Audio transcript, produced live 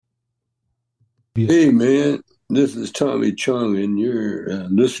Hey man, this is Tommy Chung, and you're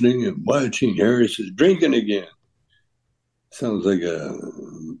listening and watching Harris is Drinking Again. Sounds like a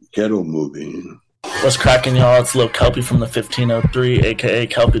ghetto movie. What's cracking, y'all? It's Lil Kelpie from the 1503, aka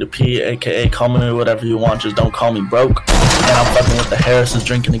Kelpie the P, aka call me whatever you want, just don't call me broke. And I'm fucking with the Harris is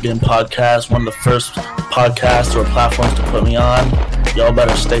Drinking Again podcast, one of the first podcasts or platforms to put me on. Y'all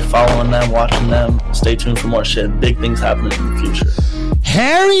better stay following them, watching them. Stay tuned for more shit. Big things happening in the future.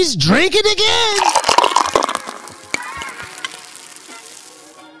 Harry's drinking again.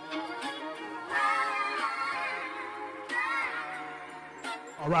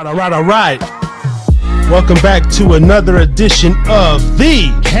 All right. Welcome back to another edition of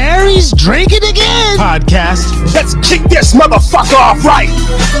the Harry's Drinking Again podcast. Let's kick this motherfucker off right.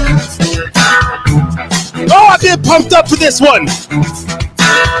 Oh, I've been pumped up for this one.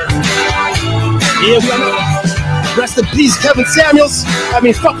 Yeah, rest in peace, Kevin Samuels. I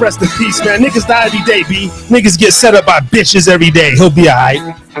mean, fuck rest in peace, man. Niggas die every day, B. Niggas get set up by bitches every day. He'll be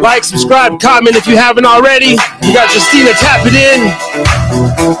alright. Like, subscribe, comment if you haven't already. We got Justina tapping in.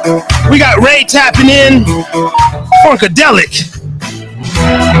 We got Ray tapping in. Funkadelic.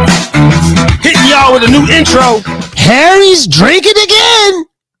 Hitting y'all with a new intro. Harry's drinking again.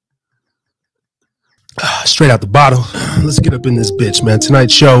 Straight out the bottle. Let's get up in this bitch, man.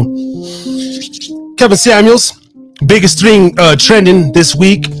 Tonight's show. Kevin Samuels. Biggest thing trending this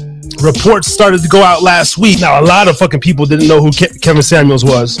week. Reports started to go out last week. Now, a lot of fucking people didn't know who Kevin Samuels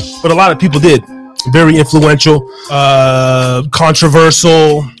was, but a lot of people did. Very influential,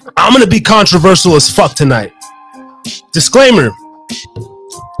 controversial. I'm going to be controversial as fuck tonight. Disclaimer.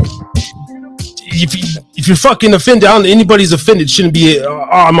 If you're fucking offended, anybody's offended shouldn't be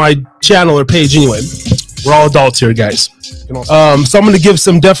on my channel or page anyway. We're all adults here, guys. So I'm going to give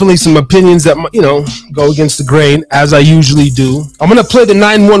definitely some opinions that, go against the grain, as I usually do. I'm going to play the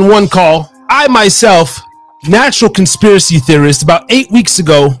 911 call. I myself, natural conspiracy theorist, about 8 weeks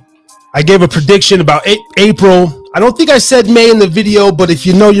ago, I gave a prediction about April. I don't think I said May in the video, but if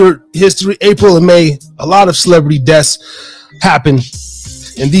you know your history, April and May, a lot of celebrity deaths happen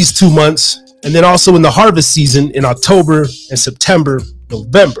in these 2 months. And then also in the harvest season in October and September,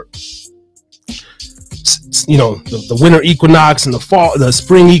 November. The winter equinox and the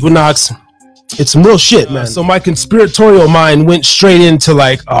spring equinox. It's some real shit, man. So my conspiratorial mind went straight into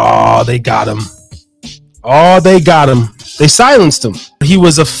like, oh, they got him. Oh, they got him. They silenced him. He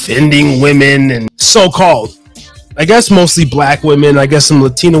was offending women and so-called, I guess mostly black women, I guess some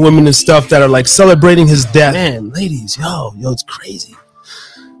Latino women and stuff that are like celebrating his death. Man, ladies, yo, it's crazy.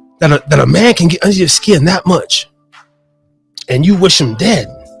 That a man can get under your skin that much. And you wish him dead.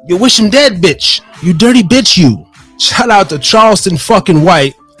 You wish him dead, bitch. You dirty bitch, you. Shout out to Charleston fucking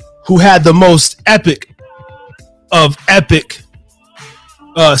White, who had the most epic of epic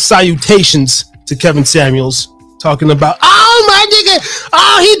salutations to Kevin Samuels, talking about, oh, my nigga,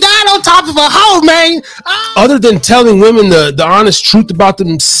 oh, he died on top of a hoe, man. Oh. Other than telling women the honest truth about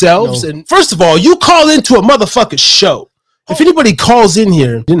themselves. No. And first of all, you call into a motherfucking show. If anybody calls in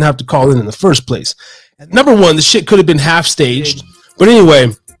here, didn't have to call in the first place. Number one, the shit could have been half staged. But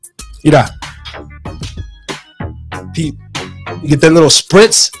anyway, you get that little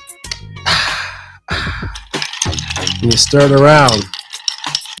spritz. And you stir it around.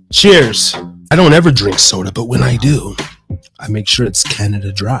 Cheers. I don't ever drink soda, but when I do, I make sure it's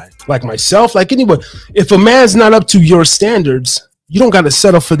Canada Dry. Like myself, like anyone. If a man's not up to your standards, you don't got to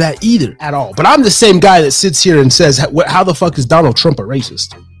settle for that either at all. But I'm the same guy that sits here and says, how the fuck is Donald Trump a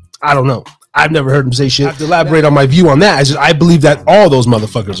racist? I don't know. I've never heard him say shit. I have to elaborate on my view on that. I believe that all those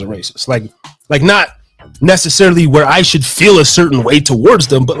motherfuckers are racist. Like not necessarily where I should feel a certain way towards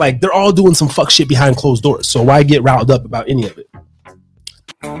them, but like they're all doing some fuck shit behind closed doors. So why get riled up about any of it?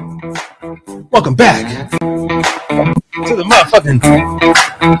 Welcome back to the motherfucking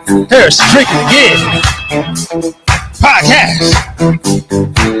Harris Drinking Again podcast.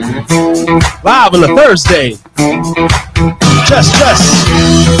 Live on a Thursday. Just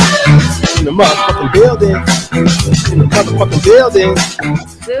in the motherfucking building.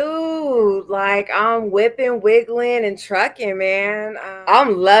 Dude, like I'm whipping, wiggling, and trucking, man.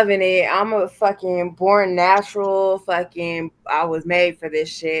 I'm loving it. I'm a fucking born natural. Fucking, I was made for this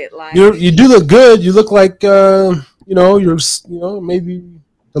shit. Like you do look good. You look like maybe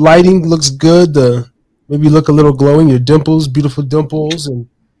the lighting looks good. Maybe you look a little glowing. Your dimples, beautiful dimples, and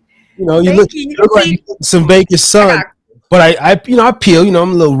you look like some Vegas sun. But I peel.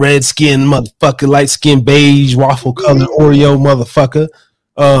 I'm a little red skin motherfucker, light skin, beige, waffle colored Oreo motherfucker.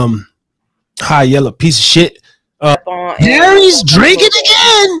 High yellow piece of shit. Harry's drinking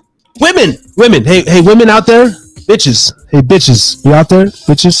again. Women. Hey, women out there, bitches. Hey, bitches, you out there,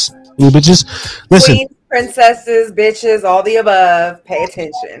 bitches? You bitches, listen. Queens, princesses, bitches, all the above. Pay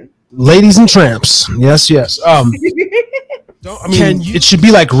attention. Ladies and tramps. Yes. It should be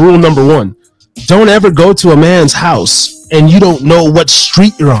like rule number 1. Don't ever go to a man's house and you don't know what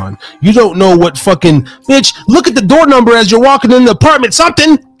street you're on. You don't know what fucking bitch. Look at the door number as you're walking in the apartment.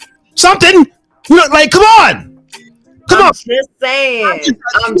 Something. You know, like, come on. I'm just saying.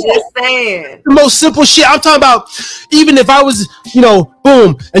 The most simple shit. I'm talking about. Even if I was,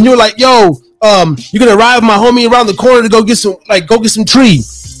 boom, and you were like, yo, you're gonna ride with my homie around the corner to go get some tree.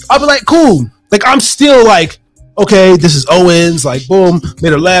 I'll be like, cool. Like, I'm still like, okay, this is Owens. Like, boom,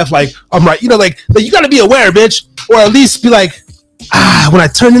 made her laugh. Like, I'm right. Like you gotta be aware, bitch, or at least be like, when I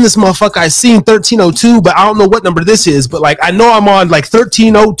turn in this motherfucker, I seen 1302, but I don't know what number this is. But like, I know I'm on like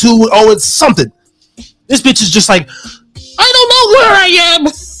 1302. Owens something. This bitch is just like, I don't know where I am.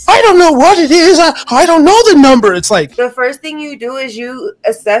 I don't know what it is. I don't know the number. It's like, the first thing you do is you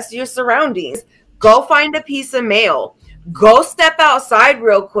assess your surroundings. Go find a piece of mail. Go step outside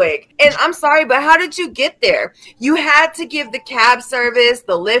real quick. And I'm sorry, but how did you get there? You had to give the cab service,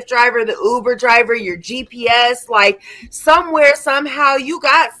 the Lyft driver, the Uber driver, your GPS, like somewhere, somehow you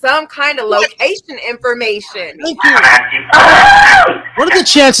got some kind of location information. Thank you. What are the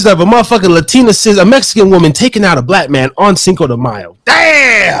chances of a motherfucking Latina a Mexican woman taking out a black man on Cinco de Mayo?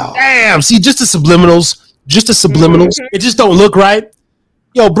 Damn. See, just the subliminals. Mm-hmm. It just don't look right.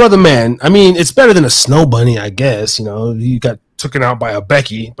 Yo, brother, man. I mean, it's better than a snow bunny, I guess. You got taken out by a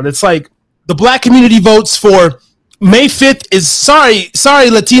Becky, but it's like the black community votes for May 5th is sorry,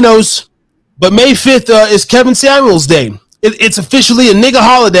 Latinos, but May 5th is Kevin Samuels Day. It's officially a nigga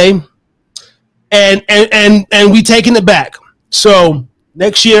holiday, and we taking it back. So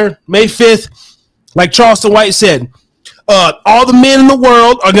next year, May 5th, like Charleston White said, all the men in the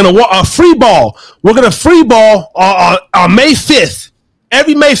world are gonna free ball. We're gonna free ball on May 5th.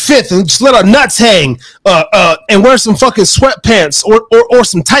 Every May 5th, and just let our nuts hang, and wear some fucking sweatpants or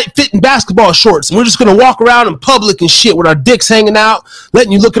some tight-fitting basketball shorts. And we're just gonna walk around in public and shit with our dicks hanging out,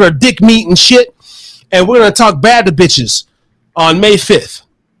 letting you look at our dick meat and shit. And we're gonna talk bad to bitches on May 5th.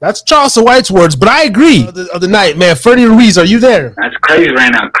 That's Charleston White's words, but I agree. Of the night, man. Fernie Ruiz, are you there? That's crazy right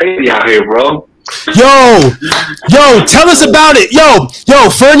now. Crazy out here, bro. Yo, tell us about it. Yo,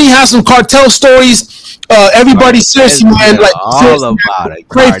 Fernie has some cartel stories. Everybody, seriously, man, like all about it.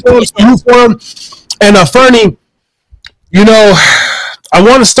 Pray for him. And Fernie, I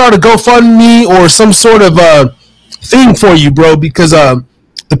want to start a GoFundMe or some sort of thing for you, bro, because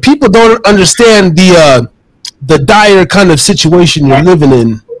the people don't understand the dire kind of situation you're living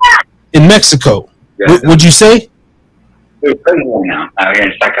in Mexico. Yeah. Would you say? A little crazy now out here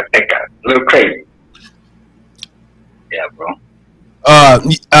in Zacatecas. A little crazy. Yeah, bro. A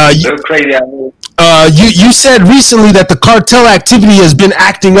little crazy out here. You said recently that the cartel activity has been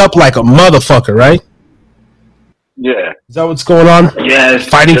acting up like a motherfucker, right? Yeah. Is that what's going on? Yeah.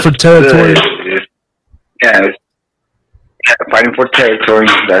 Fighting for territory? Fighting for territory.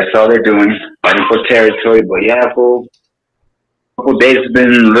 That's all they're doing. Fighting for territory. But yeah, for a couple days it's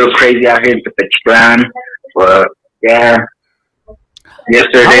been a little crazy out here in Petitran. But yeah.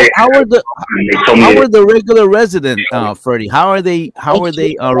 Yesterday, how are the regular residents, Freddie? How are they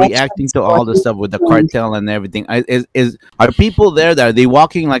reacting to all the stuff with the cartel and everything? Are people there that are they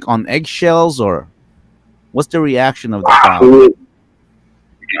walking like on eggshells, or what's the reaction of the crowd?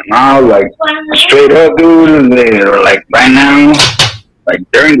 Now, like straight up, dude. They're like right now, like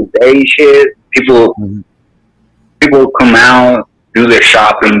during the day, shit. People come out, do their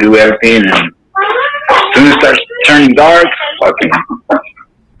shopping, do everything, and as soon as it starts turning dark, fucking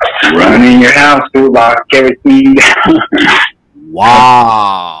run in your house, dude, lock everything down.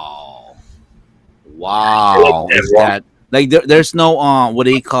 Wow. Is that like there's no what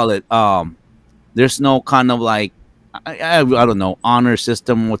do you call it? There's no kind of like I don't know, honor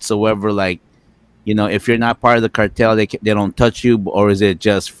system whatsoever. Like, if you're not part of the cartel, they don't touch you, or is it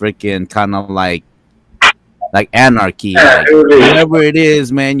just freaking kind of like anarchy? Like, whatever it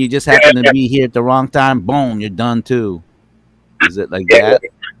is, man, you just happen to be here at the wrong time. Boom, you're done too. Is it like that?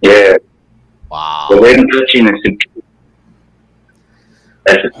 Yeah. Wow. The way to touching is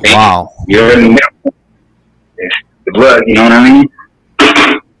that's the thing. Wow. You're in the middle. It's the blood. You know what I mean?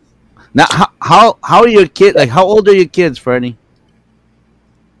 Now, how are your kids? Like, how old are your kids, Fernie?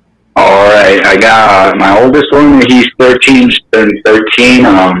 All right, I got my oldest one. He's 13. He's 13.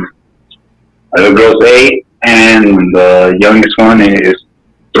 The little girl's 8, and the youngest one is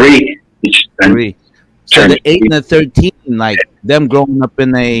 3. Each 3. So the 8 and the 13, like them growing up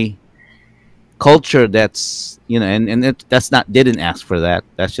in a culture that's that's not didn't ask for that.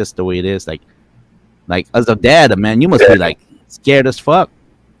 That's just the way it is. Like as a dad, man, you must be like scared as fuck.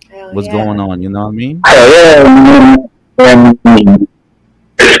 Hell what's going on. You know what I mean? Yeah, and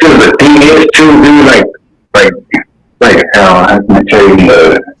it's because the thing is too, dude, how can I tell you,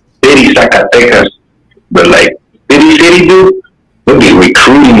 the city Zacatecas, but like city, dude, they'll be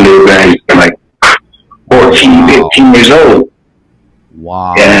recruiting little guys like 14, 15 years old.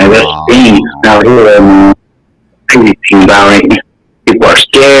 Wow. Yeah, that's the thing out here. Teams out here, people are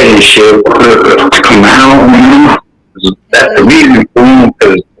scared and shit to come out. You know? That's the reason for me,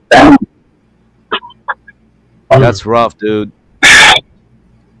 because that's rough, dude.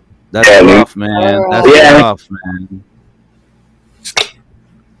 That's rough, man. That's rough, man.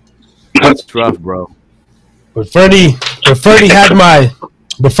 That's rough, bro. But Ferdy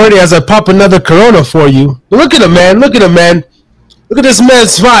as I pop another Corona for you. Look at him, man. Look at this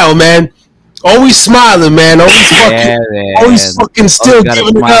man's smile, man. Always smiling, man. Always fucking still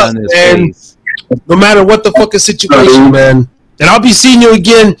giving it up, man. Face. No matter what the fucking situation, man. And I'll be seeing you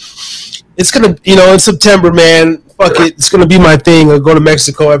again. It's gonna, in September, man. Fuck it. It's gonna be my thing. I'll go to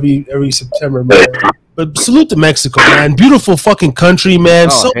Mexico every September, man. But salute to Mexico, man. Beautiful fucking country, man.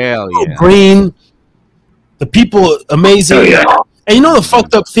 Oh, hell yeah. Green. The people, amazing. Oh, yeah. And the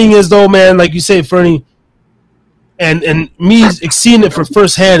fucked up thing is, though, man, like you say, Fernie, and me seeing it for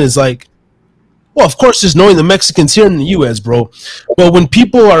firsthand is like, well, of course, just knowing the Mexicans here in the U.S., bro. But when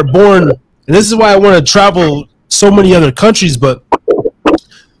people are born, and this is why I want to travel so many other countries, but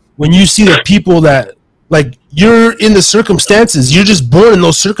when you see the people that, like, you're in the circumstances, you're just born in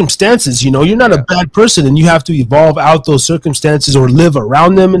those circumstances, you're not a bad person, and you have to evolve out those circumstances or live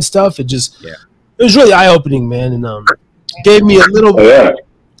around them and stuff. It was really eye-opening, man, and gave me a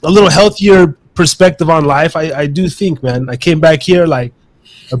little healthier perspective on life. I do think, man, I came back here, like,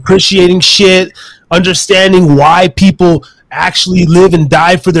 appreciating shit, understanding why people actually live and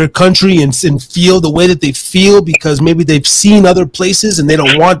die for their country and feel the way that they feel, because maybe they've seen other places and they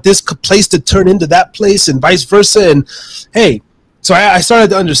don't want this place to turn into that place and vice versa. And hey, so I started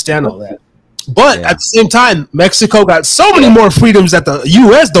to understand all that. But at the same time, Mexico got so many more freedoms that the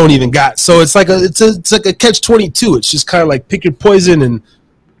U.S. don't even got. So it's like a catch-22. It's just kind of like pick your poison and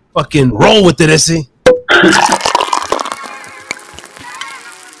fucking roll with it, Essie.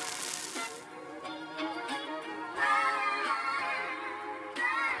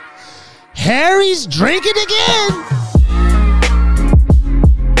 Harry's drinking again.